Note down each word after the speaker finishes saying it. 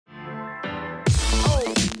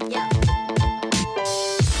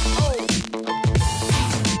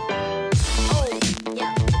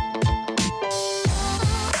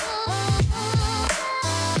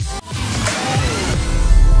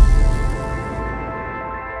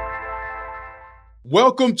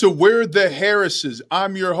Welcome to We're the Harrises.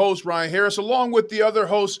 I'm your host, Ryan Harris, along with the other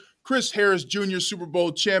host, Chris Harris Jr., Super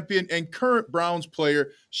Bowl champion, and current Browns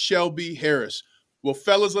player, Shelby Harris. Well,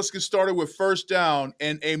 fellas, let's get started with first down,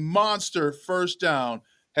 and a monster first down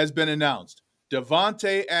has been announced.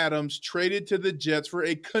 Davante Adams traded to the Jets for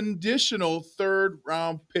a conditional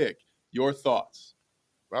third-round pick. Your thoughts?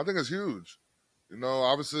 I think it's huge.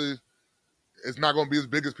 Obviously, it's not going to be as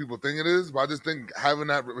big as people think it is, but I just think having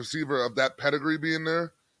that receiver of that pedigree being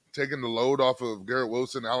there, taking the load off of Garrett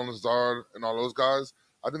Wilson, Allen Lazard, and all those guys,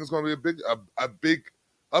 I think it's going to be a big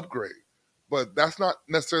upgrade. But that's not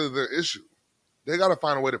necessarily their issue. They got to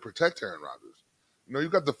find a way to protect Aaron Rodgers. You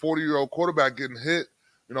got the 40-year-old quarterback getting hit,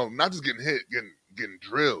 not just getting hit, getting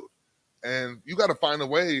drilled. And you got to find a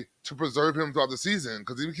way to preserve him throughout the season,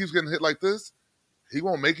 because if he keeps getting hit like this, he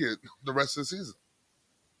won't make it the rest of the season.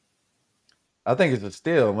 I think it's a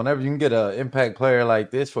steal. Whenever you can get an impact player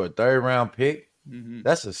like this for a third-round pick,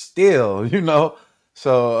 that's a steal,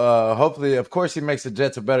 So hopefully, of course, he makes the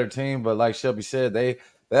Jets a better team. But like Shelby said, they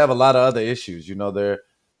have a lot of other issues. Their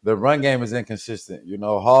run game is inconsistent.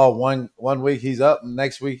 Hall one week he's up, and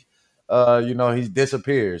next week, he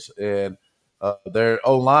disappears, and their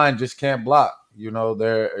O-line just can't block. He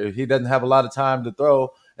doesn't have a lot of time to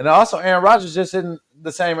throw. And also, Aaron Rodgers just isn't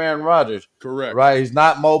the same Aaron Rodgers. Correct. Right? He's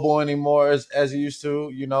not mobile anymore as he used to.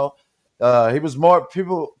 He was more.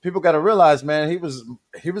 People got to realize, man, he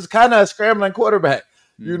was kind of a scrambling quarterback.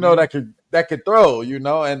 That could throw.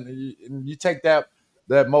 And you take that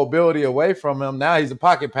mobility away from him. Now he's a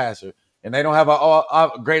pocket passer, and they don't have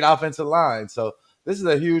a great offensive line. So this is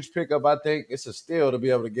a huge pickup. I think it's a steal to be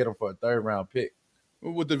able to get him for a third-round pick.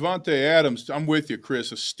 With Davante Adams, I'm with you,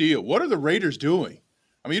 Chris. A steal. What are the Raiders doing?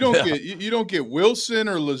 I mean, you don't get Wilson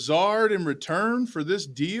or Lazard in return for this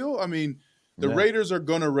deal. I mean, the Raiders are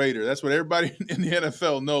gonna Raider. That's what everybody in the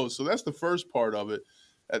NFL knows. So that's the first part of it.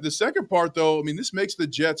 The second part, though, I mean, this makes the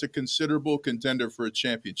Jets a considerable contender for a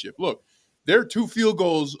championship. Look, they're 2 field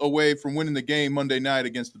goals away from winning the game Monday night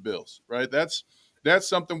against the Bills, right? That's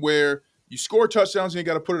something where you score touchdowns and you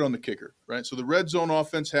got to put it on the kicker, right? So the red zone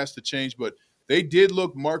offense has to change, but they did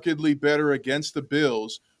look markedly better against the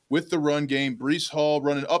Bills with the run game. Breece Hall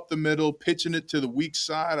running up the middle, pitching it to the weak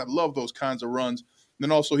side. I love those kinds of runs. And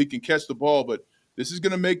then also he can catch the ball. But this is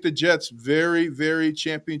going to make the Jets very, very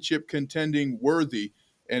championship contending worthy,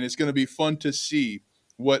 and it's going to be fun to see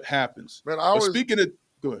what happens. Man, go ahead.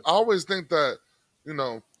 I always think that,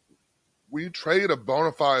 when you trade a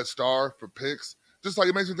bona fide star for picks, just like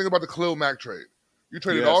it makes me think about the Khalil Mack trade. You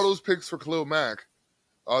traded all those picks for Khalil Mack.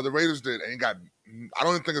 The Raiders did, and I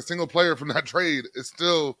don't even think a single player from that trade is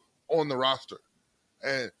still on the roster.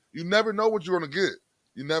 And you never know what you're going to get.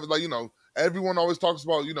 You never, everyone always talks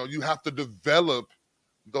about, you have to develop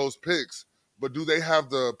those picks, but do they have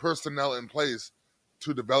the personnel in place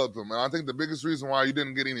to develop them? And I think the biggest reason why you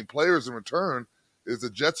didn't get any players in return is the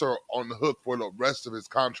Jets are on the hook for the rest of his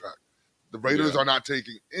contract. The Raiders are not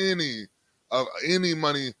taking any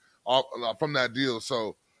money off from that deal.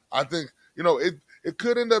 So I think, it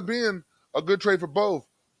could end up being a good trade for both.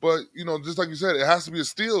 But, just like you said, it has to be a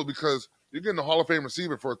steal because you're getting a Hall of Fame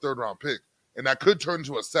receiver for a third-round pick, and that could turn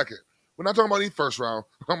into a second. We're not talking about any first round.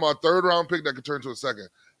 We're talking about a third-round pick that could turn into a second.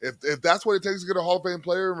 If that's what it takes to get a Hall of Fame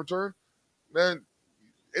player in return, then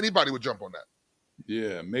anybody would jump on that.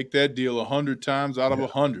 Yeah, make that deal 100 times out of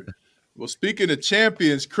 100. Well, speaking of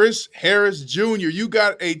champions, Chris Harris Jr., you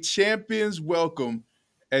got a champion's welcome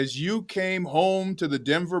as you came home to the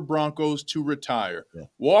Denver Broncos to retire. Yeah.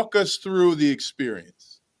 Walk us through the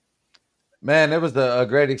experience. Man, it was a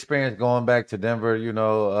great experience going back to Denver.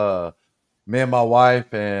 Me and my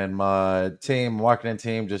wife and my marketing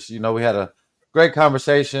team, just, we had a great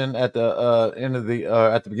conversation at the end of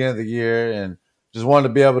at the beginning of the year, and just wanted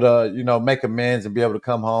to be able to, make amends and be able to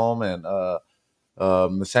come home. And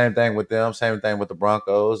the same thing with them, same thing with the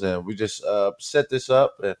Broncos. And we just set this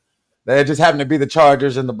up. And they just happened to be the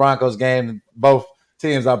Chargers and the Broncos game, both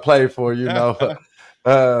teams I played for,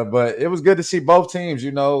 But it was good to see both teams, be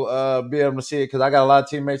able to see it, because I got a lot of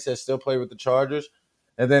teammates that still play with the Chargers.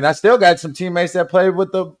 And then I still got some teammates that played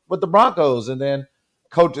with the Broncos, and then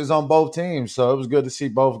coaches on both teams. So it was good to see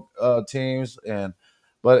both teams.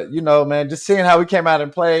 But, man, just seeing how we came out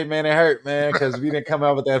and played, man, it hurt, man, because we didn't come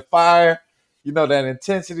out with that fire, that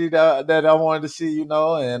intensity that I wanted to see,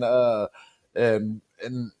 and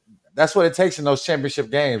that's what it takes in those championship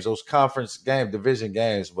games, those conference game, division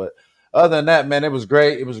games. But other than that, man, it was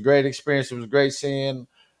great. It was a great experience. It was great seeing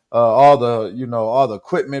all the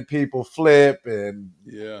equipment people flip and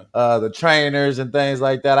the trainers and things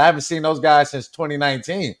like that. I haven't seen those guys since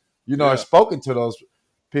 2019. I've spoken to those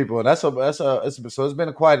people. So it's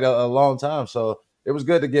been quite a long time. So it was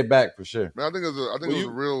good to get back for sure. Man, I think it was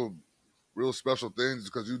a real special thing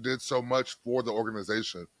because you did so much for the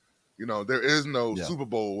organization. You know, there is no Super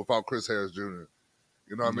Bowl without Chris Harris Jr.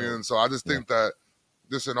 You know what I mean? So I just think that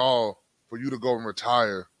this and all, for you to go and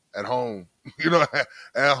retire at home, you know,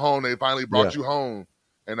 at home, they finally brought you home.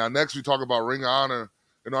 And now next we talk about Ring of Honor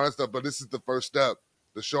and all that stuff, but this is the first step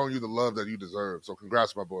to showing you the love that you deserve. So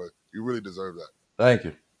congrats, my boy. You really deserve that. Thank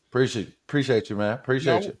you. Appreciate you, man.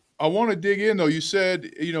 Appreciate you. I want to dig in, though. You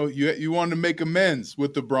said, you know, you wanted to make amends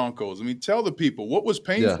with the Broncos. I mean, tell the people, what was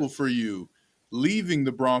painful for you leaving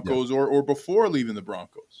the Broncos or before leaving the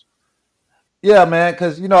Broncos? Yeah, man,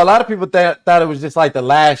 because, you know, a lot of people thought it was just like the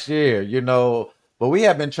last year, you know, but we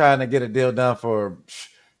have been trying to get a deal done for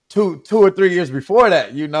two or 3 years before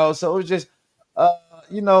that, you know, so it was just,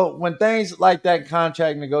 you know, when things like that,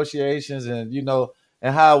 contract negotiations and, you know,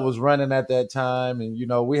 and how it was running at that time, and, you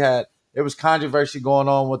know, it was controversy going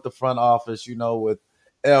on with the front office, you know, with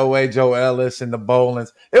Elway, Joe Ellis, and the Bolins.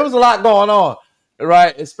 It was a lot going on,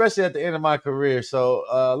 right, especially at the end of my career, so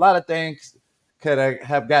a lot of things could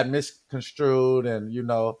have got misconstrued, and you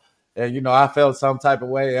know, I felt some type of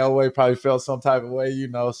way. Elway probably felt some type of way, you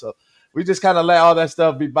know. So we just kind of let all that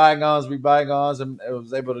stuff be bygones, and it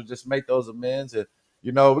was able to just make those amends. And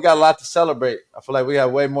you know, we got a lot to celebrate. I feel like we have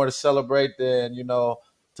way more to celebrate than, you know,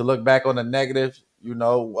 to look back on the negatives. You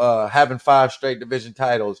know, having 5 straight division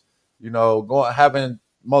titles, you know, having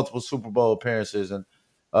multiple Super Bowl appearances, and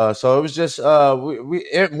so it was just we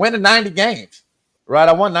winning 90 games. Right,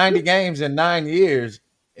 I won 90 games in 9 years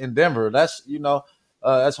in Denver. That's, you know,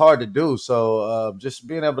 that's hard to do. So just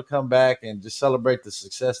being able to come back and just celebrate the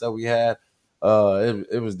success that we had,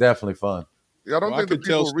 it was definitely fun. Yeah, I don't think the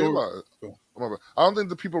people realize. I don't think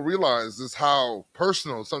the people realize just how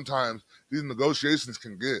personal sometimes these negotiations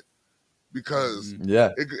can get, because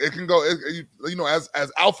it can go. You know, as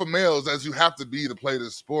alpha males as you have to be to play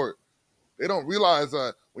this sport, they don't realize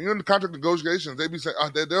when you're in the contract negotiations,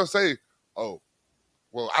 they'll say, "Oh,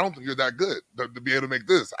 well, I don't think you're that good to be able to make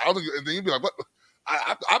this. I don't think," and then you'd be like, "What?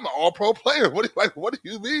 I'm an all-pro player. What do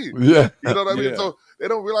you mean?" Yeah, you know what I mean. So they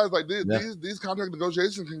don't realize like these contract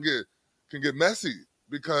negotiations can get messy,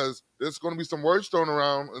 because there's going to be some words thrown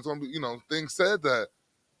around. There's going to be, you know, things said that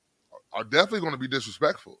are definitely going to be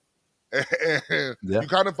disrespectful, and you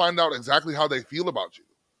kind of find out exactly how they feel about you.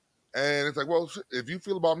 And it's like, well, if you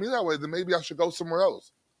feel about me that way, then maybe I should go somewhere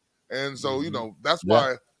else. And so, you know, that's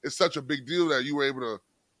why it's such a big deal that you were able to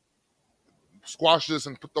squash this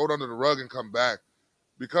and throw it under the rug and come back,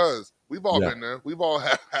 because we've all been there. We've all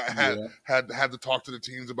had to talk to the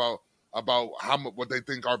teams about what they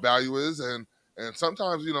think our value is, and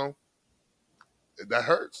sometimes, you know, that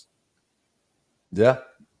hurts. Yeah.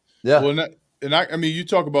 Well, I mean, you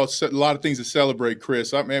talk about a lot of things to celebrate,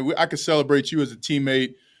 Chris. I could celebrate you as a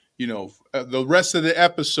teammate, you know, the rest of the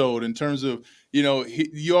episode in terms of, you know,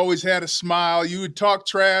 you always had a smile. You would talk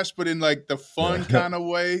trash, but in like the fun kind of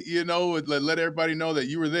way, you know, let everybody know that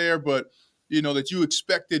you were there, but, you know, that you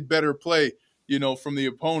expected better play, you know, from the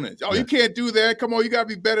opponent. Oh, you can't do that. Come on, you got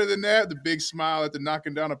to be better than that. The big smile at the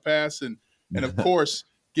knocking down a pass. And of course,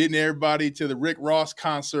 getting everybody to the Rick Ross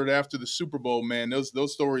concert after the Super Bowl, man.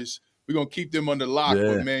 Those stories, we're going to keep them under lock.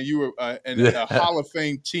 But, man, you were a Hall of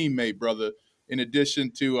Fame teammate, brother, in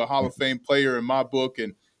addition to a Hall of Fame player in my book.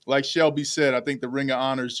 And like Shelby said, I think the Ring of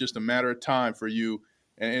Honor is just a matter of time for you.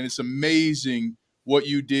 And it's amazing what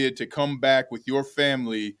you did to come back with your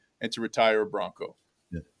family and to retire a Bronco.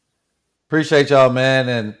 Appreciate y'all, man.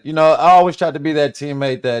 And, you know, I always tried to be that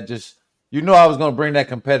teammate that just, you know, I was going to bring that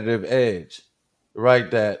competitive edge, right?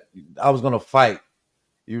 That I was going to fight,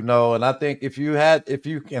 you know. And I think if you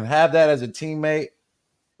can have that as a teammate,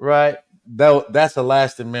 right, that's a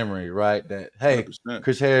lasting memory, right? That, hey, 100%.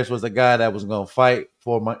 Chris Harris was a guy that was going to fight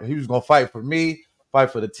he was going to fight for me, fight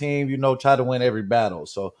for the team, you know, try to win every battle.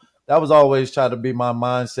 So that was always try to be my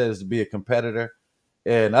mindset, is to be a competitor.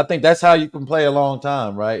 And I think that's how you can play a long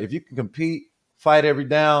time, right? If you can compete, fight every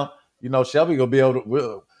down, you know, Shelby will be able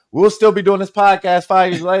to, we'll still be doing this podcast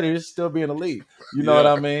 5 years later. It's still be in the league. You know what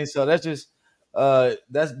I mean? So that's just,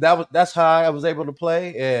 that's how I was able to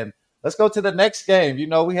play. And let's go to the next game. You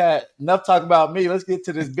know, we had enough talk about me. Let's get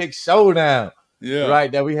to this big showdown,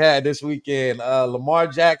 right, that we had this weekend. Lamar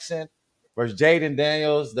Jackson versus Jaden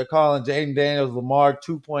Daniels. They're calling Jaden Daniels Lamar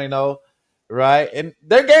 2.0, right? And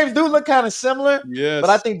their games do look kind of similar, but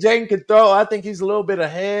I think Jaden can throw. I think he's a little bit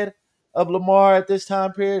ahead of Lamar at this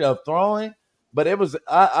time period of throwing. But it was,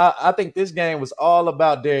 I think this game was all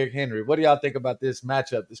about Derrick Henry. What do y'all think about this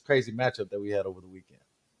matchup, this crazy matchup that we had over the weekend?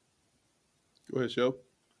 Go ahead, Shelby.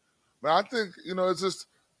 Man, I think, you know, it's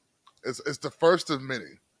the first of many.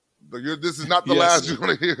 This is not the last you're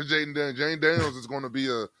going to hear Jaden Daniels. Jaden Daniels is going to be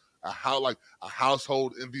a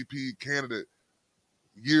household MVP candidate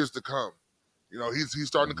years to come. He's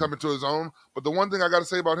starting to come into his own. But the one thing I got to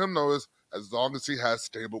say about him, though, is as long as he has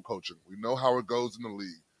stable coaching, we know how it goes in the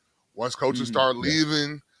league. Once coaches start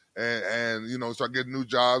leaving and start getting new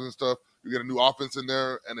jobs and stuff, you get a new offense in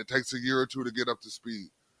there, and it takes a year or two to get up to speed.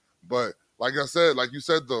 But like you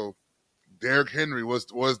said, though, Derrick Henry was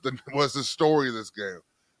the story of this game.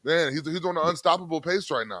 Man, he's on an unstoppable pace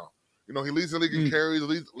right now. He leads the league in carries,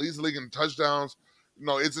 leads the league in touchdowns.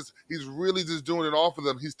 He's really just doing it all for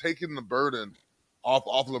them. He's taking the burden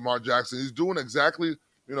off Lamar Jackson. He's doing exactly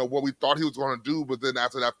what we thought he was going to do. But then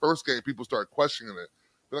after that first game, people start questioning it.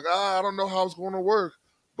 They're like, I don't know how it's going to work,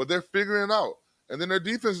 but they're figuring it out. And then their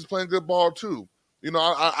defense is playing good ball too.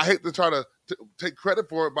 I hate to try to take credit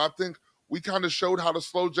for it, but I think we kind of showed how to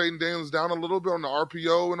slow Jaden Daniels down a little bit on the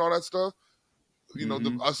RPO and all that stuff.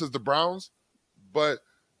 Us as the Browns, but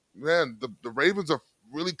man, the Ravens are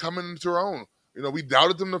really coming into their own. We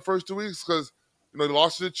doubted them the first 2 weeks because they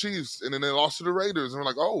lost to the Chiefs and then they lost to the Raiders, and we're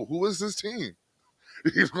like, oh, who is this team?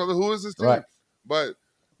 Who is this team? Right. But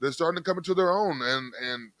they're starting to come into their own,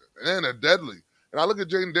 and they're deadly. And I look at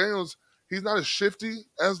Jaden Daniels; he's not as shifty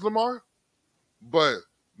as Lamar, but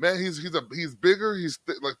man, he's bigger, he's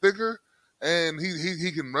thicker, and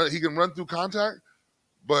he can run through contact.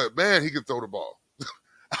 But man, he can throw the ball.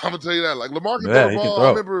 I'm gonna tell you that. Like Lamar can throw the ball. I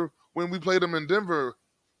remember when we played him in Denver,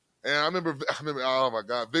 and I remember. Oh my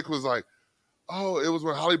God, Vic was like, "Oh, it was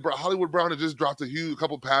when Hollywood Brown had just dropped a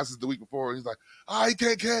couple passes the week before." He's like, he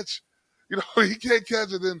can't catch. He can't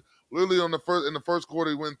catch it. Then literally in the first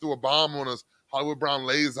quarter, he went through a bomb on us. Hollywood Brown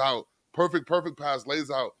lays out, perfect pass, lays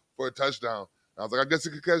out for a touchdown. And I was like, I guess he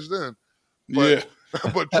could catch then. But,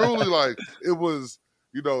 but truly, like it was,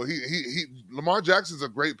 Lamar Jackson's a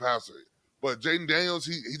great passer. But Jaden Daniels,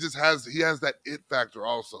 he has that it factor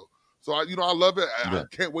also. So I love it. I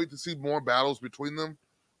can't wait to see more battles between them.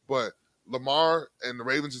 But Lamar and the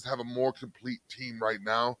Ravens just have a more complete team right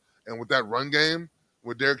now. And with that run game,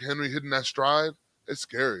 with Derrick Henry hitting that stride, it's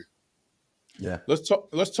scary. Yeah. Let's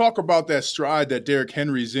talk about that stride that Derrick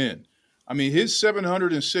Henry's in. I mean, his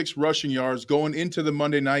 706 rushing yards going into the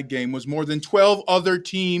Monday night game was more than 12 other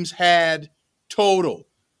teams had total.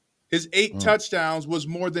 His 8 touchdowns was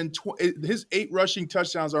more than his 8 rushing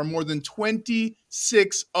touchdowns are more than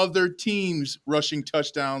 26 other teams' rushing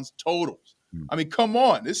touchdowns totals. I mean, come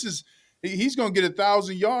on. He's going to get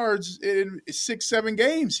 1,000 yards in 6-7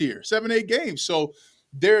 games here, 7-8 games. So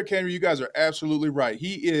Derrick Henry, you guys are absolutely right.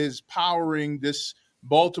 He is powering this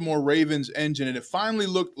Baltimore Ravens engine, and it finally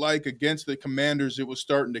looked like against the Commanders it was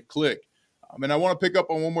starting to click. I want to pick up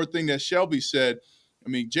on one more thing that Shelby said. I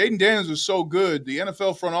mean, Jaden Daniels was so good, the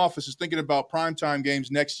NFL front office is thinking about primetime games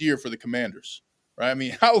next year for the Commanders, right? I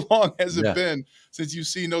mean, how long has it been since you've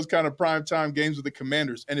seen those kind of primetime games with the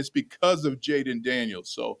Commanders? And it's because of Jaden Daniels.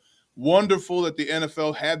 So wonderful that the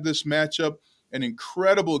NFL had this matchup, an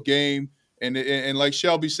incredible game. And like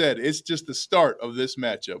Shelby said, it's just the start of this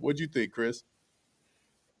matchup. What do you think, Chris?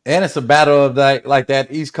 And it's a battle of that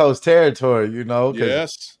East Coast territory,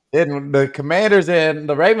 Yes. And the Commanders and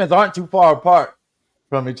the Ravens aren't too far apart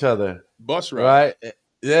from each other. Bus ride. Right?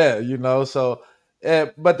 Yeah, so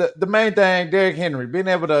but the main thing, Derrick Henry, being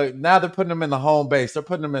able to, now they're putting him in the home base. They're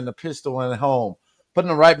putting him in the pistol in the home, putting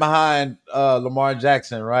him right behind Lamar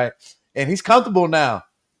Jackson, right? And he's comfortable now.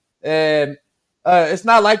 And it's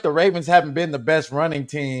not like the Ravens haven't been the best running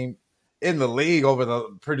team in the league over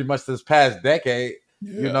pretty much this past decade.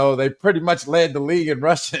 Yeah. They pretty much led the league in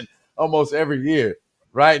rushing almost every year.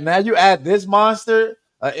 Right now, you add this monster,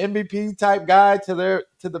 an MVP type guy to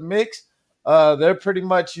the mix. They're pretty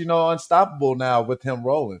much unstoppable now with him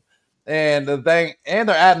rolling. And they're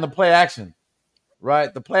adding the play action,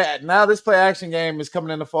 right? This play action game is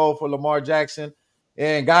coming in the fold for Lamar Jackson,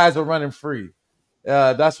 and guys are running free.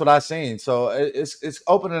 That's what I've seen. So it's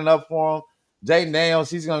opening up for him. Jaden Daniels,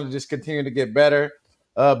 he's going to just continue to get better.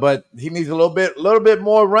 But he needs a little bit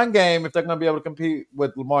more run game if they're going to be able to compete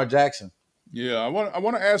with Lamar Jackson. Yeah, I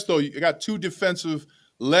want to ask though. You got 2 defensive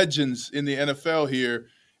legends in the NFL here.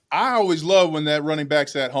 I always love when that running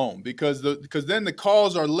back's at home because then the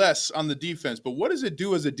calls are less on the defense. But what does it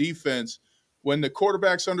do as a defense when the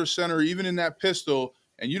quarterback's under center, even in that pistol,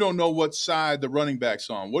 and you don't know what side the running back's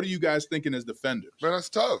on? What are you guys thinking as defenders? Man, that's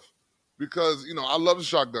tough. Because, I love the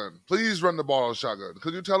shotgun. Please run the ball on shotgun.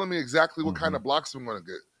 Because you're telling me exactly what kind of blocks I'm going to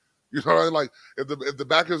get. You know what I mean? Like, if the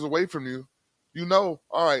back is away from you, all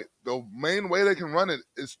right, the main way they can run it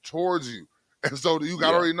is towards you. And so you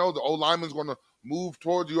got to already know the old lineman's going to move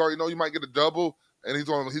towards you. You already know you might get a double, and he's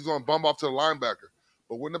going to bump off to the linebacker.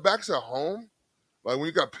 But when the back's at home, Like when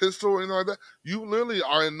you got pistol or anything like that, you literally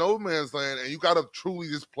are in no man's land, and you got to truly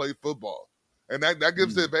just play football. And that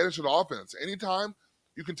gives the advantage to the offense. Anytime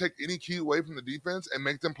you can take any key away from the defense and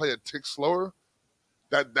make them play a tick slower,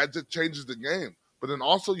 that just changes the game. But then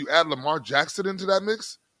also you add Lamar Jackson into that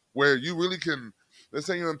mix, where you really can, let's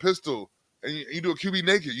say you're in pistol and you do a QB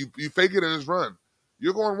naked, you fake it in his run.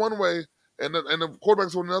 You're going one way and the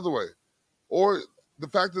quarterback's going another way. Or the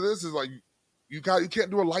fact of this is like you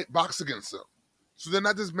can't do a light box against them. So then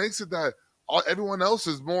that just makes it that everyone else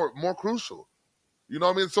is more crucial. You know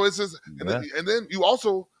what I mean? So it's just and then you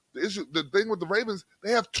also the thing with the Ravens,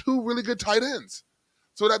 they have 2 really good tight ends.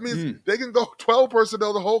 So that means they can go 12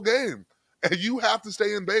 personnel the whole game, and you have to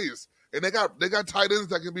stay in base. And they got tight ends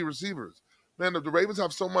that can be receivers. Man, the Ravens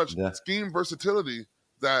have so much scheme versatility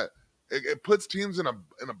that it puts teams in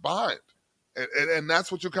a bind, and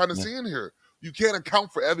that's what you're kind of seeing here. You can't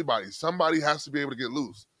account for everybody. Somebody has to be able to get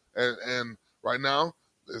loose, and right now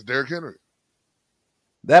it's Derrick Henry.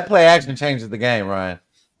 That play action changes the game, Ryan,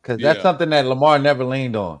 because that's something that Lamar never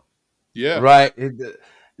leaned on. Yeah, right.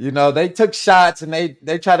 They took shots and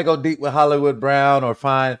they try to go deep with Hollywood Brown or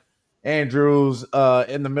find Andrews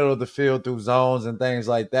in the middle of the field through zones and things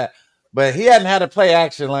like that. But he hadn't had a play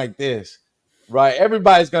action like this, right?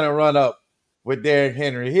 Everybody's going to run up with Derrick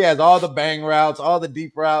Henry. He has all the bang routes, all the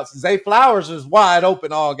deep routes. Zay Flowers is wide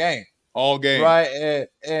open all game. Right?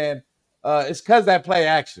 And it's because that play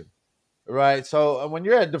action, right? So when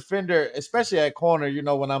you're a defender, especially at corner,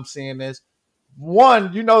 when I'm seeing this,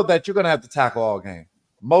 one, that you're going to have to tackle all game.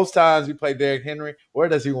 Most times you play Derrick Henry, where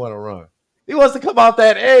does he want to run? He wants to come off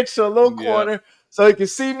that edge to a little corner so he can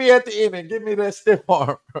see me at the end and give me that stiff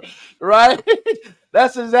arm, right?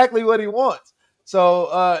 That's exactly what he wants.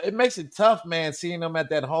 So it makes it tough, man, seeing him at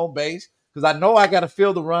that home base because I know I got to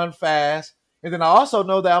feel the run fast. And then I also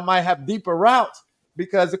know that I might have deeper routes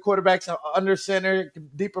because the quarterback's under center,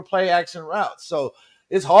 deeper play action routes. So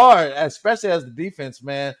it's hard, especially as the defense,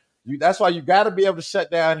 man. That's why you got to be able to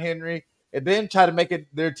shut down Henry and then try to make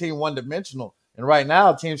their team one-dimensional. And right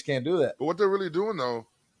now, teams can't do that. But what they're really doing, though,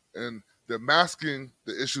 and they're masking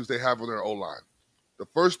the issues they have with their O-line. The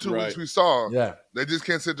first 2 weeks we saw, they just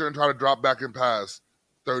can't sit there and try to drop back and pass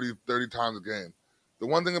 30 times a game. The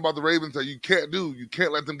one thing about the Ravens that you can't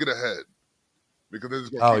let them get ahead because they're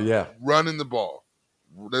just going to keep running the ball.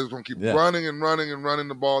 They're just going to keep running and running and running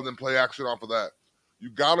the ball and then play action off of that. You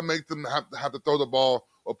got to make them have to throw the ball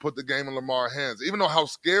or put the game in Lamar's hands. Even though how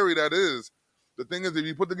scary that is, the thing is if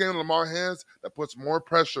you put the game in Lamar's hands, that puts more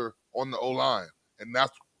pressure on the O-line. And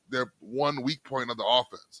that's their one weak point of the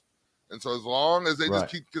offense. And so as long as they just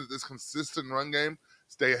keep this consistent run game,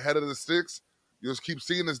 stay ahead of the sticks, you'll just keep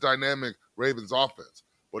seeing this dynamic Ravens offense.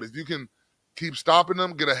 But if you can keep stopping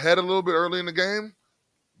them, get ahead a little bit early in the game,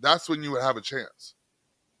 that's when you would have a chance.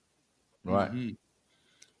 Right. Mm-hmm.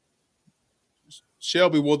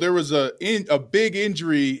 Shelby, well, there was a big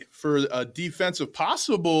injury for a defensive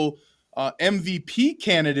possible MVP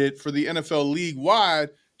candidate for the NFL league-wide.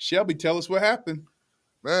 Shelby, tell us what happened.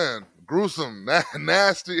 Man, gruesome,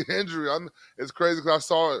 nasty injury. It's crazy because I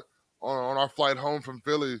saw it on our flight home from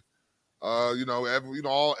Philly. All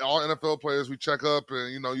NFL players we check up,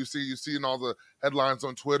 and you see in all the headlines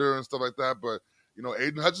on Twitter and stuff like that. But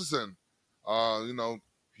Aiden Hutchinson,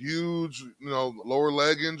 huge, lower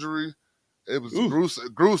leg injury. It was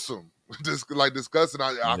gruesome, just like disgusting.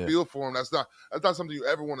 I feel for him. That's not something you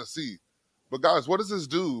ever want to see. But guys, what does this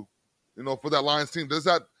do? For that Lions team, does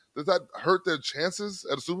that hurt their chances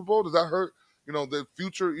at a Super Bowl? Does that hurt their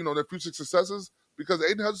future successes? Because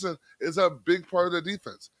Aiden Hutchinson is a big part of their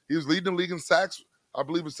defense. He was leading the league in sacks, I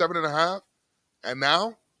believe, with 7.5, and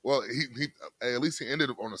now, well, he at least he ended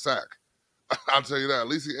on a sack. I'll tell you that. At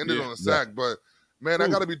least he ended on a sack. But man,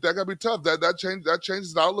 that gotta be tough. That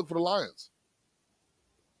changes the outlook for the Lions.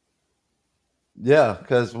 Yeah,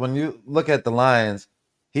 because when you look at the Lions,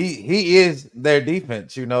 he is their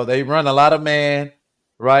defense. They run a lot of man,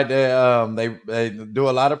 right? They do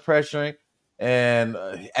a lot of pressuring, and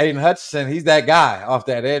Aiden Hutchinson, he's that guy off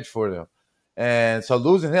that edge for them. And so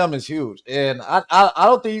losing him is huge. And I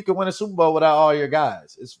don't think you can win a Super Bowl without all your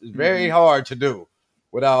guys. It's very hard to do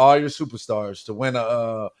without all your superstars to win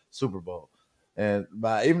a Super Bowl. And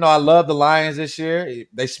even though I love the Lions this year,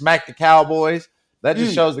 they smacked the Cowboys. That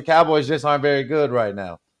just shows the Cowboys just aren't very good right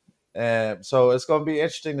now. And so it's going to be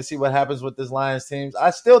interesting to see what happens with this Lions teams.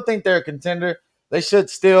 I still think they're a contender. They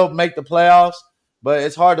should still make the playoffs, but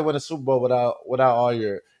it's hard to win a Super Bowl without all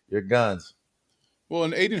your guns. Well,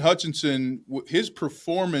 and Aiden Hutchinson, his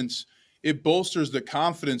performance, it bolsters the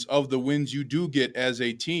confidence of the wins you do get as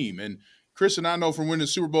a team. And Chris and I know from winning the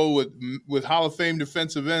Super Bowl with Hall of Fame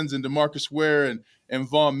defensive ends and DeMarcus Ware and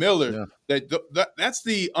Von Miller, That's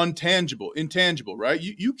the intangible, right?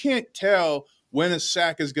 You can't tell when a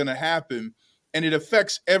sack is going to happen, and it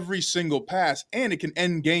affects every single pass, and it can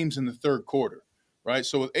end games in the third quarter, right?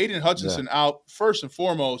 So with Aiden Hutchinson out, first and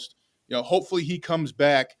foremost, hopefully he comes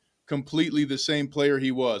back completely the same player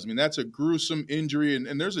he was. I mean, that's a gruesome injury,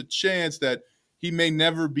 and there's a chance that he may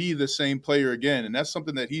never be the same player again. And that's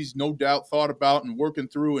something that he's no doubt thought about and working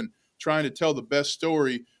through and trying to tell the best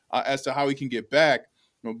story as to how he can get back.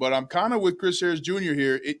 But I'm kind of with Chris Harris Jr.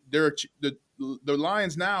 here. The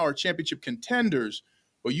Lions now are championship contenders,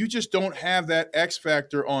 but you just don't have that X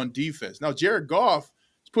factor on defense. Now, Jared Goff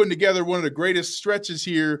is putting together one of the greatest stretches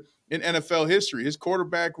here in NFL history. His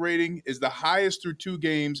quarterback rating is the highest through 2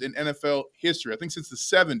 games in NFL history, I think since the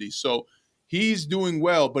 70s. So he's doing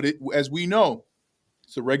well, but as we know,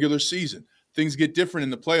 it's a regular season. Things get different in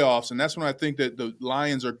the playoffs, and that's when I think that the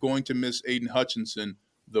Lions are going to miss Aiden Hutchinson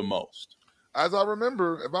the most. As I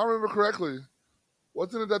remember, if I remember correctly,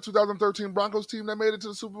 wasn't it that 2013 Broncos team that made it to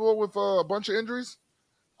the Super Bowl with a bunch of injuries?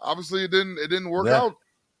 Obviously, it didn't work out.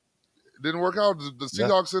 It didn't work out. The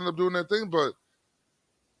Seahawks ended up doing their thing, but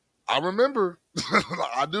I remember,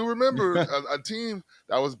 I do remember a team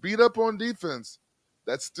that was beat up on defense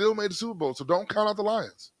that still made the Super Bowl. So don't count out the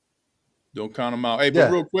Lions. Don't count them out. Hey, but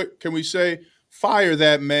real quick, can we say, fire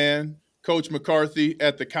that man, Coach McCarthy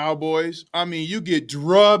at the Cowboys? I mean, you get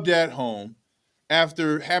drubbed at home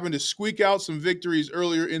after having to squeak out some victories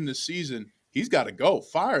earlier in the season. He's got to go.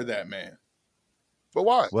 Fire that man. But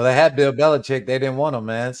why? Well, they had Bill Belichick. They didn't want him,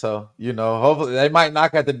 man. So, hopefully they might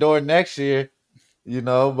knock at the door next year,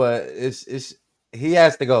 but it's he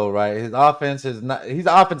has to go, right? His offense is not – he's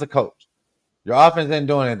an offensive coach. Your offense ain't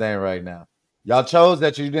doing anything right now. Y'all chose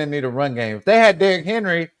that you didn't need a run game. If they had Derrick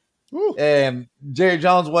Henry and Jerry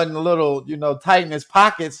Jones wasn't a little, tight in his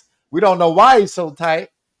pockets, we don't know why he's so tight,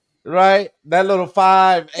 right? That little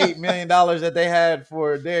 $5-8 million that they had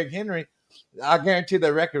for Derrick Henry, I guarantee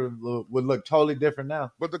the record would look totally different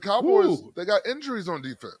now. But the Cowboys, they got injuries on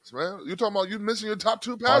defense, man. You're talking about you missing your top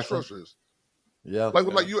 2 pass rushers. Yeah.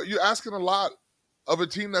 Like you're asking a lot of a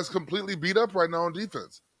team that's completely beat up right now on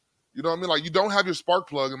defense. You know what I mean? Like, you don't have your spark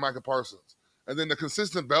plug in Micah Parsons. And then the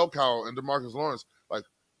consistent bell cow in DeMarcus Lawrence,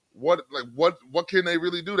 what can they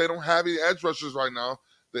really do? They don't have any edge rushers right now.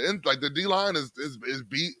 The D line is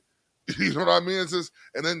beat. You know what I mean? It's just,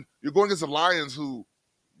 and then you're going against the Lions who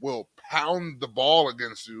will pound the ball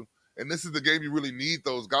against you. And this is the game you really need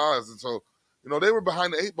those guys. And so, they were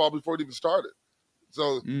behind the 8 ball before it even started.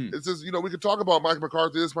 So it's just, we could talk about Mike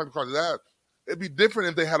McCarthy this, Mike McCarthy that. It'd be different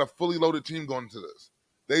if they had a fully loaded team going into this.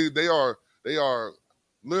 They are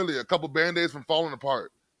literally a couple Band-Aids from falling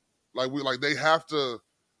apart. We have to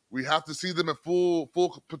see them at full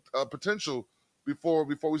potential before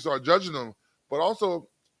we start judging them. But also,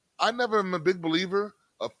 I never am a big believer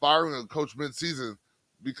of firing a coach mid-season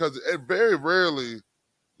because it very rarely,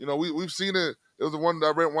 we've seen it. It was the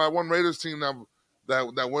one Raiders team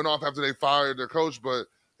that went off after they fired their coach, but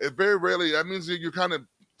it very rarely, that means you're kind of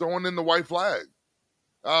throwing in the white flag.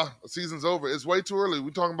 The season's over. It's way too early.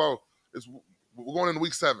 We're talking about we're going into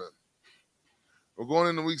week 7. We're going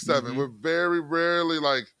into week 7. Mm-hmm. We're very rarely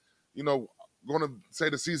going to say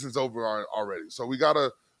the season's over already. So we got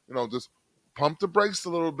to, just pump the brakes a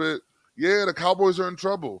little bit. Yeah, the Cowboys are in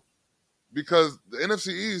trouble because the NFC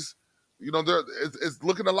East, it's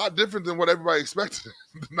looking a lot different than what everybody expected.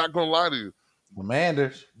 Not going to lie to you.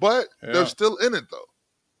 Commanders. But they're still in it, though.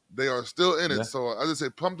 They are still in it. So I just say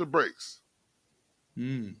pump the brakes.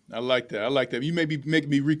 I like that. You may be making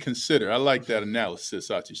me reconsider. I like that analysis,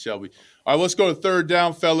 Shelby. All right, let's go to third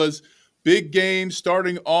down, fellas. Big game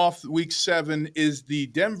starting off week 7 is the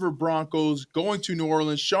Denver Broncos going to New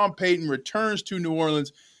Orleans. Sean Payton returns to New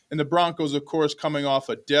Orleans, and the Broncos, of course, coming off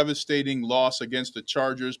a devastating loss against the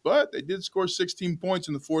Chargers, but they did score 16 points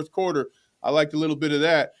in the fourth quarter. I liked a little bit of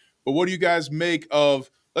that. But what do you guys make of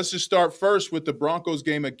 – let's just start first with the Broncos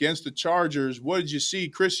game against the Chargers. What did you see?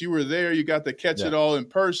 Chris, you were there. You got to catch it all in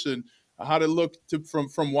person. How did it look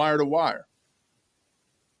from wire to wire?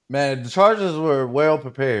 Man, the Chargers were well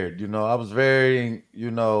prepared. I was very,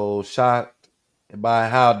 shocked by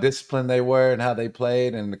how disciplined they were and how they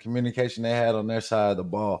played and the communication they had on their side of the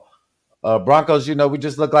ball. Broncos, we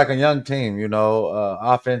just looked like a young team.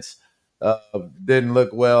 Offense didn't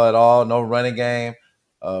look well at all. No running game.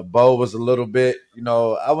 Bo was a little bit,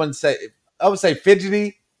 I would say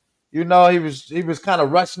fidgety. He was kind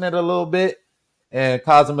of rushing it a little bit and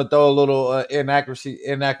caused him to throw a little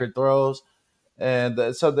inaccurate throws.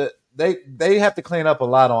 And so that they have to clean up a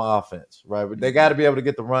lot on offense, right? But they got to be able to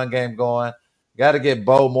get the run game going. Got to get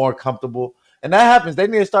Bo more comfortable. And that happens. They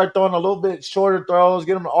need to start throwing a little bit shorter throws,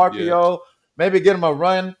 get him an RPO, maybe get him a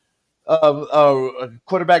run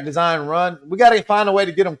quarterback design run, we got to find a way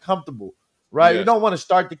to get them comfortable, right? You don't want to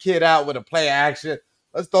start the kid out with a play action.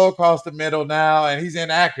 Let's throw across the middle now, and he's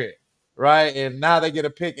inaccurate, right? And now they get a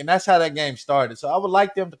pick, and that's how that game started. So I would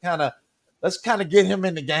like them to let's get him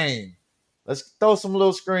in the game. Let's throw some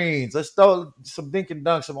little screens. Let's throw some dink and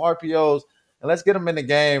dunk, some RPOs, and let's get him in the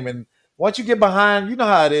game. And once you get behind, you know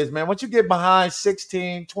how it is, man. Once you get behind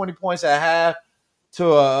 16, 20 points at half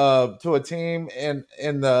to a team in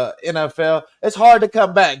the NFL, it's hard to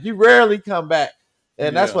come back. You rarely come back.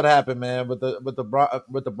 And that's what happened, man, with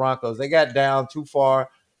the Broncos. They got down too far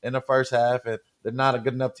in the first half, and they're not a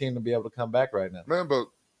good enough team to be able to come back right now. Man, but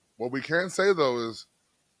what we can't say, though, is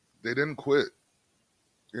they didn't quit.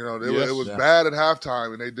 You know, it was bad at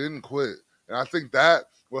halftime, and they didn't quit. And I think that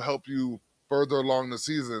will help you further along the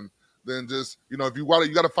season than just, you know, if you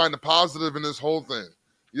got to find the positive in this whole thing.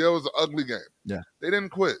 Yeah, it was an ugly game. Yeah. They didn't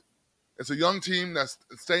quit. It's a young team that's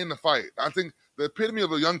staying the fight. I think the epitome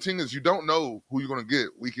of a young team is you don't know who you're going to get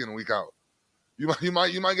week in and week out. You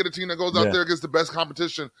might get a team that goes out there against the best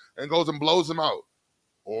competition and goes and blows them out.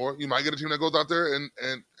 Or you might get a team that goes out there and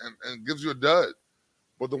gives you a dud.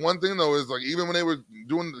 But the one thing, though, is like even when they were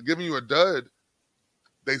giving you a dud,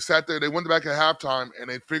 they sat there, they went back at halftime, and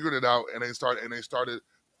they figured it out, and they started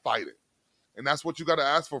fighting. And that's what you got to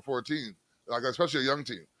ask for a team, like especially a young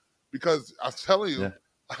team. Because I'm telling you,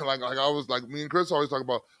 like me and Chris always talk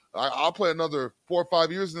about, I'll play another 4 or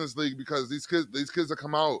 5 years in this league because these kids that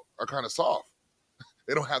come out are kind of soft.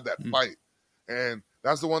 They don't have that fight. And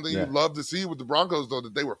that's the one thing you love to see with the Broncos, though,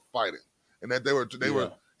 that they were fighting. And that they were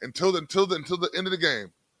until the end of the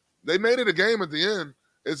game. They made it a game at the end.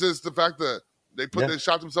 It's just the fact that they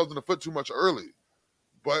shot themselves in the foot too much early.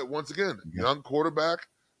 But once again, young quarterback,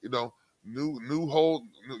 you know, new whole,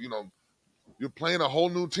 you know, you're playing a whole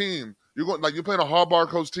new team. You're playing a Harbaugh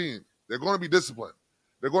coach team. They're going to be disciplined.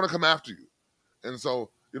 They're going to come after you. And so,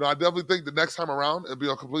 you know, I definitely think the next time around it'll be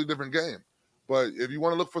a completely different game. But if you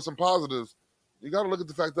want to look for some positives, you got to look at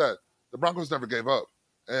the fact that the Broncos never gave up.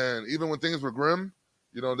 And even when things were grim,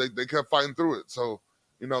 you know, they kept fighting through it. So,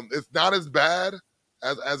 you know, it's not as bad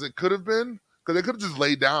as it could have been because they could have just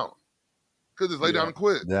laid down. Could just lay down and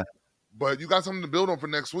quit. Yeah. But you got something to build on for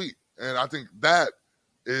next week. And I think that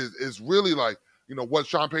is really like, you know, what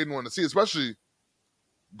Sean Payton wanted to see, especially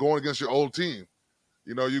going against your old team.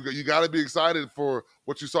 You know, you got to be excited for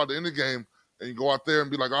what you saw at the end of the game, and you go out there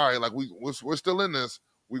and be like, all right, like we're still in this.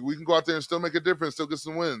 We can go out there and still make a difference, still get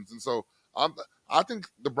some wins. And so I think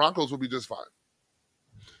the Broncos will be just fine.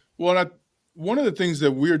 Well, one of the things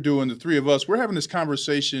that we're doing, the three of us, we're having this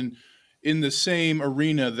conversation in the same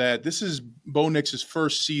arena that this is Bo Nix's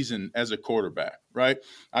first season as a quarterback, right?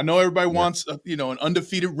 I know everybody wants, an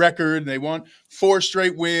undefeated record, and they want 4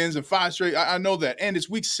 straight wins and 5 straight. I know that. And it's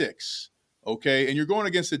week 6, okay? And you're going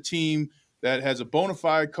against a team that has a bona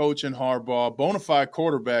fide coach in Harbaugh, bona fide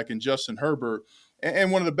quarterback in Justin Herbert,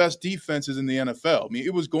 and one of the best defenses in the NFL. I mean,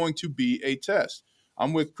 it was going to be a test.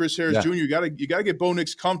 I'm with Chris Harris Jr. You got to get Bo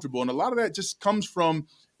Nix comfortable, and a lot of that just comes from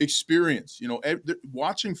experience. You know,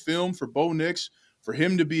 watching film for Bo Nix, for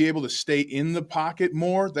him to be able to stay in the pocket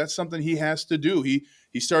more, that's something he has to do. He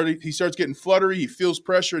starts getting fluttery, he feels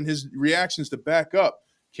pressure, and his reactions to back up.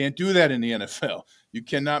 Can't do that in the NFL. You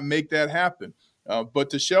cannot make that happen. But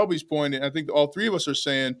to Shelby's point, and I think all three of us are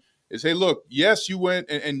saying, is, hey, look, yes, you went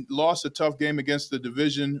and lost a tough game against the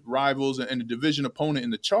division rivals and the division opponent in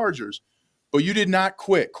the Chargers, but you did not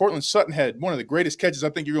quit. Cortland Sutton had one of the greatest catches I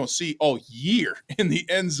think you're going to see all year in the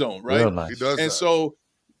end zone, right? Real nice. He does. And so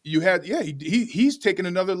you had, he's taken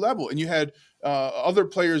another level, and you had other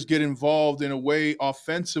players get involved in a way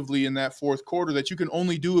offensively in that fourth quarter that you can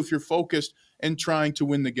only do if you're focused and trying to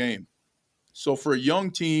win the game. So for a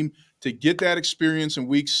young team to get that experience in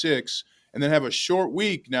week 6 and then have a short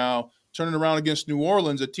week now, turning around against New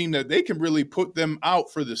Orleans, a team that they can really put them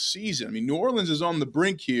out for the season. I mean, New Orleans is on the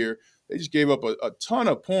brink here. They just gave up a ton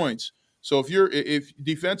of points. So if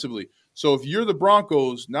defensively, so if you're the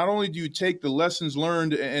Broncos, not only do you take the lessons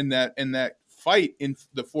learned in that fight in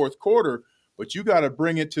the fourth quarter, but you got to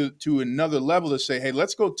bring it to another level to say, hey,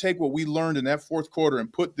 let's go take what we learned in that fourth quarter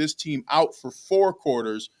and put this team out for 4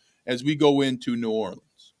 quarters as we go into New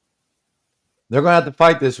Orleans. They're going to have to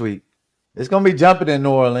fight this week. It's going to be jumping in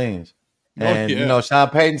New Orleans. And, Sean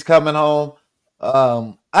Payton's coming home.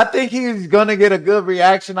 I think he's going to get a good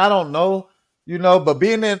reaction. I don't know, but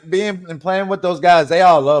being and playing with those guys, they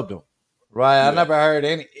all loved him, right? Yeah. I never heard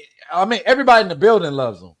everybody in the building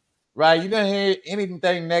loves him, right? You didn't hear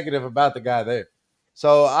anything negative about the guy there.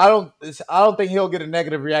 So I don't think he'll get a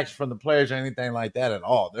negative reaction from the players or anything like that at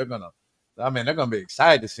all. They're going to be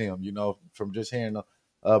excited to see him, from just hearing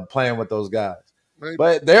playing with those guys.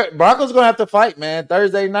 But Broncos going to have to fight, man.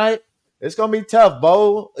 Thursday night, it's going to be tough,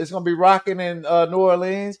 Bo. It's going to be rocking in New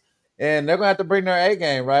Orleans, and they're going to have to bring their A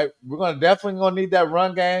game, right? We're definitely going to need that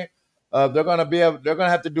run game. They're going to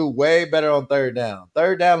have to do way better on third down.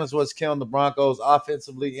 Third down is what's killing the Broncos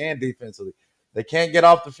offensively and defensively. They can't get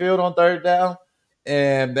off the field on third down,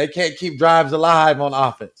 and they can't keep drives alive on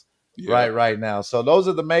offense right now. So those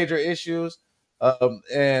are the major issues.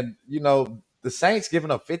 And, the Saints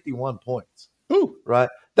giving up 51 points. Ooh. Right?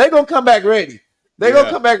 They're going to come back ready. They're going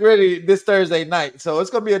to come back ready this Thursday night. So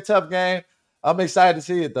it's going to be a tough game. I'm excited to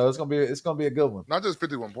see it, though. It's going to be a good one. Not just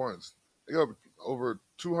 51 points. They got over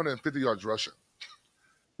 250 yards rushing.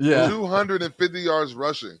 Yeah. 250 yards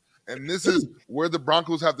rushing. And this is where the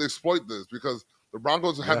Broncos have to exploit this, because the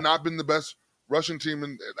Broncos have not been the best rushing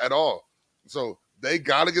team at all. So they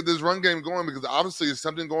got to get this run game going, because obviously there's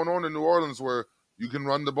something going on in New Orleans where you can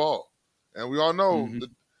run the ball. And we all know that,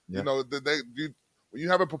 when you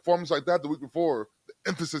have a performance like that the week before, the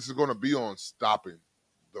emphasis is going to be on stopping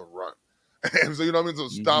the run. And so, so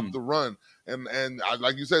stop the run. And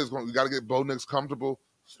like you said, we got to get Bo Nix comfortable,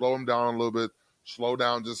 slow him down a little bit, slow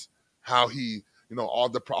down just how he,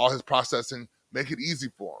 all his processing, make it easy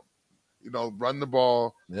for him. Run the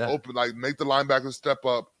ball, open, make the linebackers step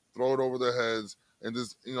up, throw it over their heads, and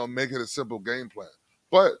just, make it a simple game plan.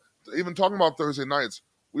 But even talking about Thursday nights,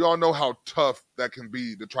 we all know how tough that can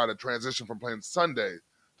be to try to transition from playing Sunday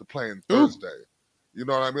to playing Thursday. You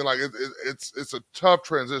know what I mean? Like it's a tough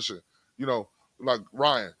transition. Like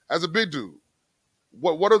Ryan, as a big dude,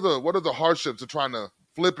 what are the hardships of trying to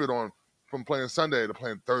flip it on from playing Sunday to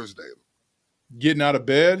playing Thursday? Getting out of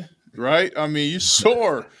bed, right? I mean, you're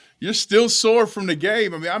sore. You're still sore from the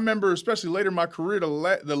game. I mean, I remember, especially later in my career, the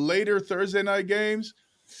later Thursday night games.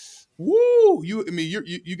 Woo!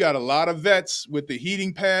 You got a lot of vets with the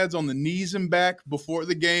heating pads on the knees and back before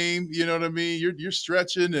the game. You know what I mean? You're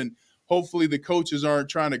stretching, and hopefully the coaches aren't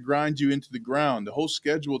trying to grind you into the ground. The whole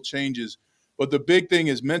schedule changes, but the big thing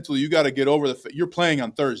is mentally. You got to get over you're playing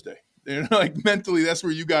on Thursday. Like mentally, that's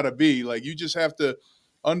where you got to be. Like you just have to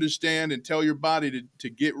understand and tell your body to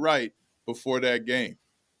get right before that game.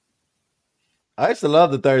 I used to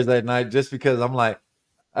love the Thursday night just because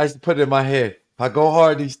I used to put it in my head. If I go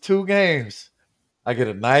hard these 2 games, I get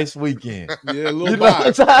a nice weekend. Yeah, a little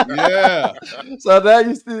box. Yeah. So that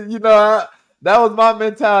used to, that was my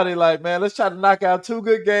mentality. Like, man, let's try to knock out 2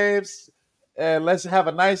 good games and let's have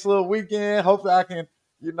a nice little weekend. Hopefully I can,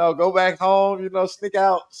 go back home, sneak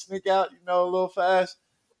out, a little fast.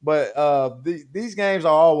 But these games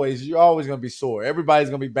you're always going to be sore. Everybody's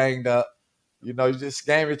going to be banged up. This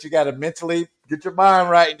game that you got to mentally get your mind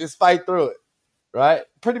right and just fight through it. Right,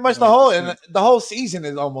 pretty much the whole season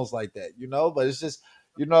is almost like that, But it's just,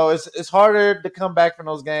 it's harder to come back from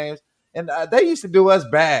those games. And they used to do us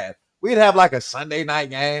bad. We'd have like a Sunday night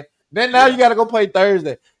game. Then now you got to go play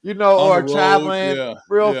Thursday, or traveling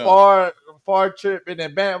far trip, and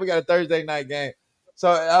then bam, we got a Thursday night game.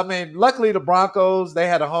 So I mean, luckily the Broncos, they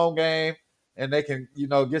had a home game and they can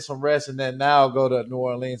get some rest, and then now go to New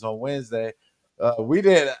Orleans on Wednesday. We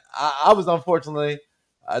did. I was unfortunately.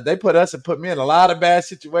 They put me in a lot of bad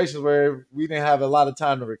situations where we didn't have a lot of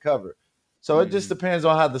time to recover. So it just depends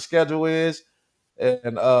on how the schedule is.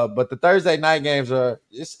 And but the Thursday night games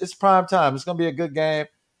it's prime time. It's gonna be a good game.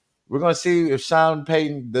 We're gonna see if Sean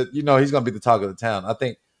Payton, he's gonna be the talk of the town. I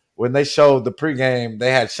think when they showed the pregame,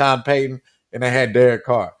 they had Sean Payton and they had Derek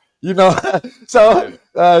Carr. So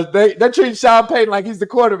they're treating Sean Payton like he's the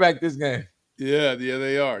quarterback this game. Yeah,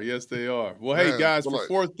 they are. Yes, they are. Well, hey guys, for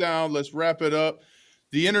fourth down, let's wrap it up.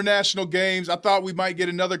 The international games, I thought we might get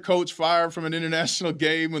another coach fired from an international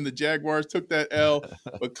game when the Jaguars took that L,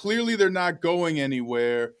 but clearly they're not going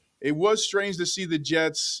anywhere. It was strange to see the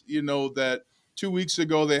Jets, that 2 weeks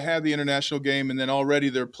ago they had the international game, and then already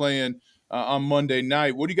they're playing on Monday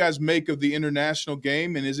night. What do you guys make of the international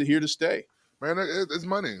game, and is it here to stay? Man, it's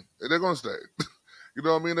money. They're going to stay. You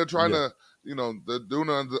know what I mean? They're trying to – they're doing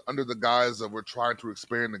it under the guise of we're trying to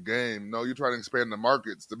expand the game. No, you're trying to expand the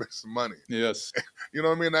markets to make some money. Yes. You know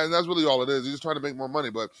what I mean? And that's really all it is. You're just trying to make more money.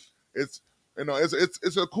 But it's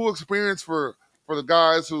a cool experience for the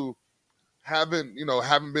guys who haven't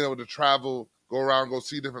been able to travel, go around, go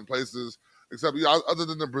see different places. Except other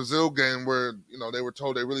than the Brazil game where they were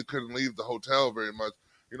told they really couldn't leave the hotel very much.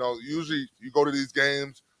 Usually you go to these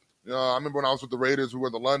games. I remember when I was with the Raiders, we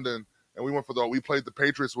went to London. And we played the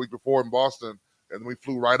Patriots the week before in Boston, and we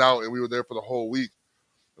flew right out, and we were there for the whole week.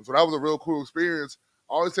 And so that was a real cool experience.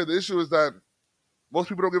 I always say the issue is that most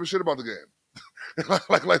people don't give a shit about the game.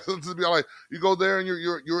 like to be like, you go there and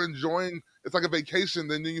you're enjoying. It's like a vacation.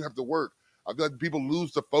 Then you have to work. I feel like people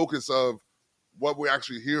lose the focus of what we're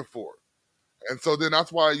actually here for. And so then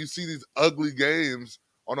that's why you see these ugly games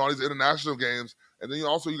on all these international games. And then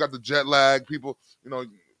you got the jet lag. People,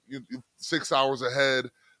 you 6 hours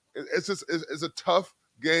ahead. It's a tough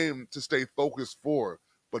game to stay focused for,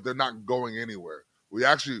 but they're not going anywhere. We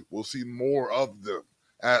actually will see more of them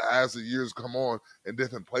as the years come on in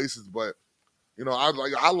different places. But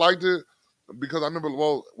I liked it because I remember,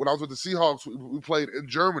 when I was with the Seahawks, we played in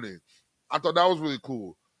Germany. I thought that was really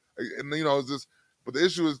cool. And it's just, but the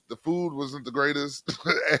issue is the food wasn't the greatest,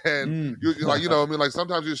 and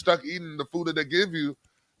sometimes you're stuck eating the food that they give you,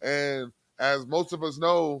 and as most of us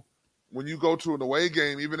know, when you go to an away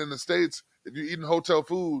game, even in the States, if you're eating hotel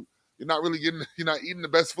food, you're not eating the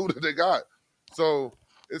best food that they got. So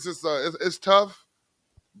it's just it's tough,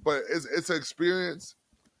 but it's an experience.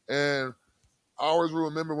 And I always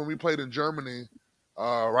remember when we played in Germany,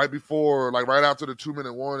 right after the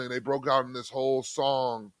 2-minute warning, they broke out in this whole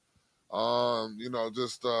song, like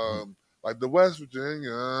the West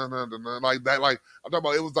Virginia, like that. Like I'm talking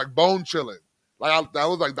about, it was like bone chilling. I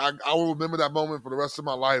will remember that moment for the rest of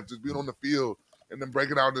my life, just being on the field and then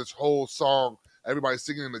breaking out this whole song, everybody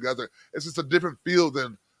singing together. It's just a different feel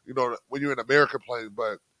than when you're in America playing.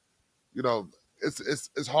 But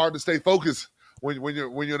it's hard to stay focused when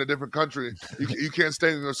you're in a different country. You can't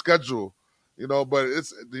stay in your schedule, But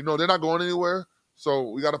it's they're not going anywhere, so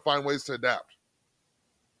we got to find ways to adapt.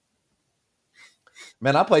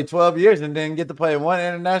 Man, I played 12 years and didn't get to play one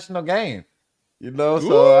international game.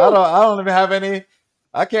 So I don't even have any.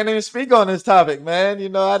 I can't even speak on this topic, man.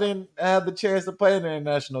 I didn't have the chance to play in the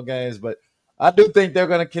international games, but I do think they're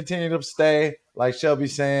going to continue to stay, like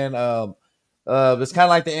Shelby's saying. It's kind of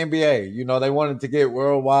like the NBA. They wanted to get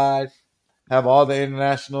worldwide, have all the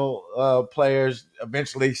international players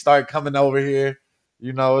eventually start coming over here.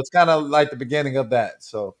 It's kind of like the beginning of that.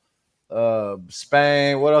 So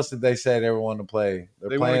Spain, what else did they say they want to play?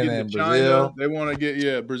 They playing in Brazil. China. They want to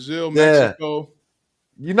get Brazil, Mexico.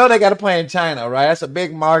 They got to play in China, right? That's a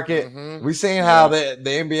big market. Mm-hmm. We've seen how the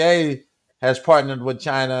NBA has partnered with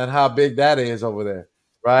China and how big that is over there,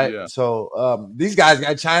 right? Yeah. So these guys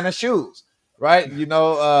got China shoes, right? We've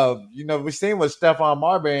seen what Stephon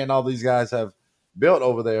Marbury and all these guys have built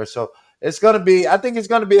over there. So I think it's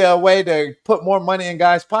going to be a way to put more money in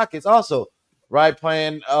guys' pockets also, right?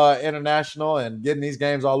 Playing international and getting these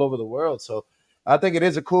games all over the world. So I think it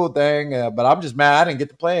is a cool thing, but I'm just mad I didn't get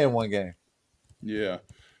to play in one game. Yeah.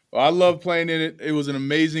 Well, I love playing in it. It was an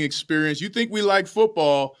amazing experience. You think we like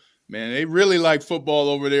football, man, they really like football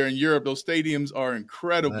over there in Europe. Those stadiums are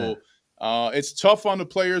incredible. It's tough on the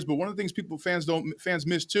players, but one of the things fans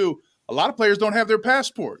miss too, a lot of players don't have their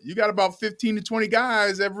passport. You got about 15 to 20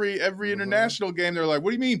 guys every international game. They're like, what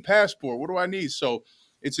do you mean passport? What do I need? So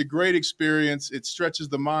it's a great experience. It stretches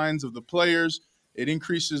the minds of the players. It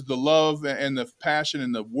increases the love and the passion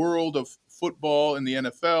in the world of football in the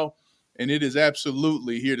NFL. And it is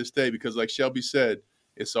absolutely here to stay because, like Shelby said,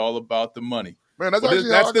 it's all about the money. Man, that's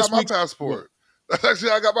actually how I got my passport. That's actually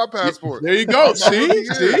how I got my passport. There you go. See?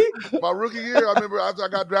 My rookie year, I remember after I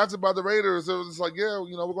got drafted by the Raiders, it was just like, we're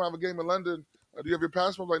going to have a game in London. Do you have your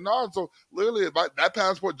passport? I'm like, no. So literally, that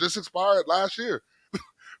passport just expired last year.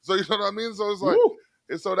 So you know what I mean? So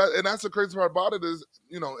it's like, and that's the crazy part about it is,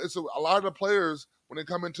 it's a lot of the players, when they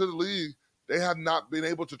come into the league, they have not been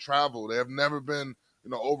able to travel. They have never been,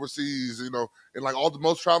 overseas, and like all the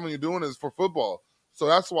most traveling you're doing is for football. So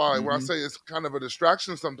that's why when I say it's kind of a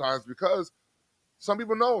distraction sometimes, because some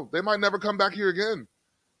people know they might never come back here again,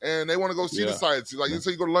 and they want to go see the sites. Like you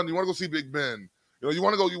say, you go to London, you want to go see Big Ben. You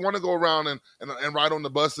want to go around and ride on the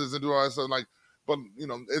buses and do all that stuff. Like, but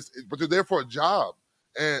but you're there for a job,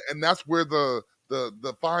 and that's where the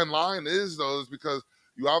fine line is, though, is because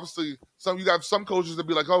you obviously you got some coaches that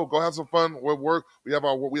be like, oh, go have some fun. We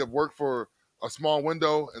have work for a small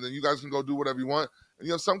window, and then you guys can go do whatever you want. And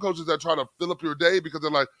you have some coaches that try to fill up your day because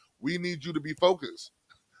they're like, we need you to be focused,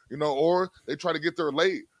 or they try to get there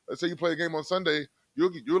late. Let's say you play a game on Sunday,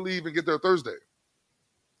 you'll leave and get there Thursday.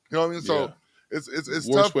 You know what I mean? So it's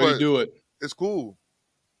worst tough, way but to do it. It's cool.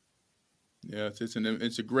 Yeah,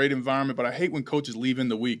 it's a great environment, but I hate when coaches leave in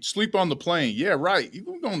the week. Sleep on the plane. Yeah, right.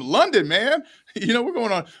 We're going to London, man.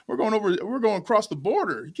 We're going across the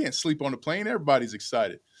border. You can't sleep on the plane. Everybody's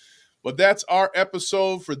excited. But that's our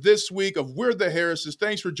episode for this week of We're the Harrises.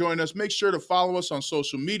 Thanks for joining us. Make sure to follow us on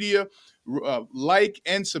social media, like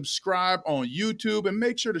and subscribe on YouTube, and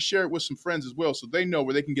make sure to share it with some friends as well so they know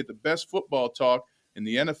where they can get the best football talk in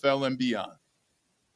the NFL and beyond.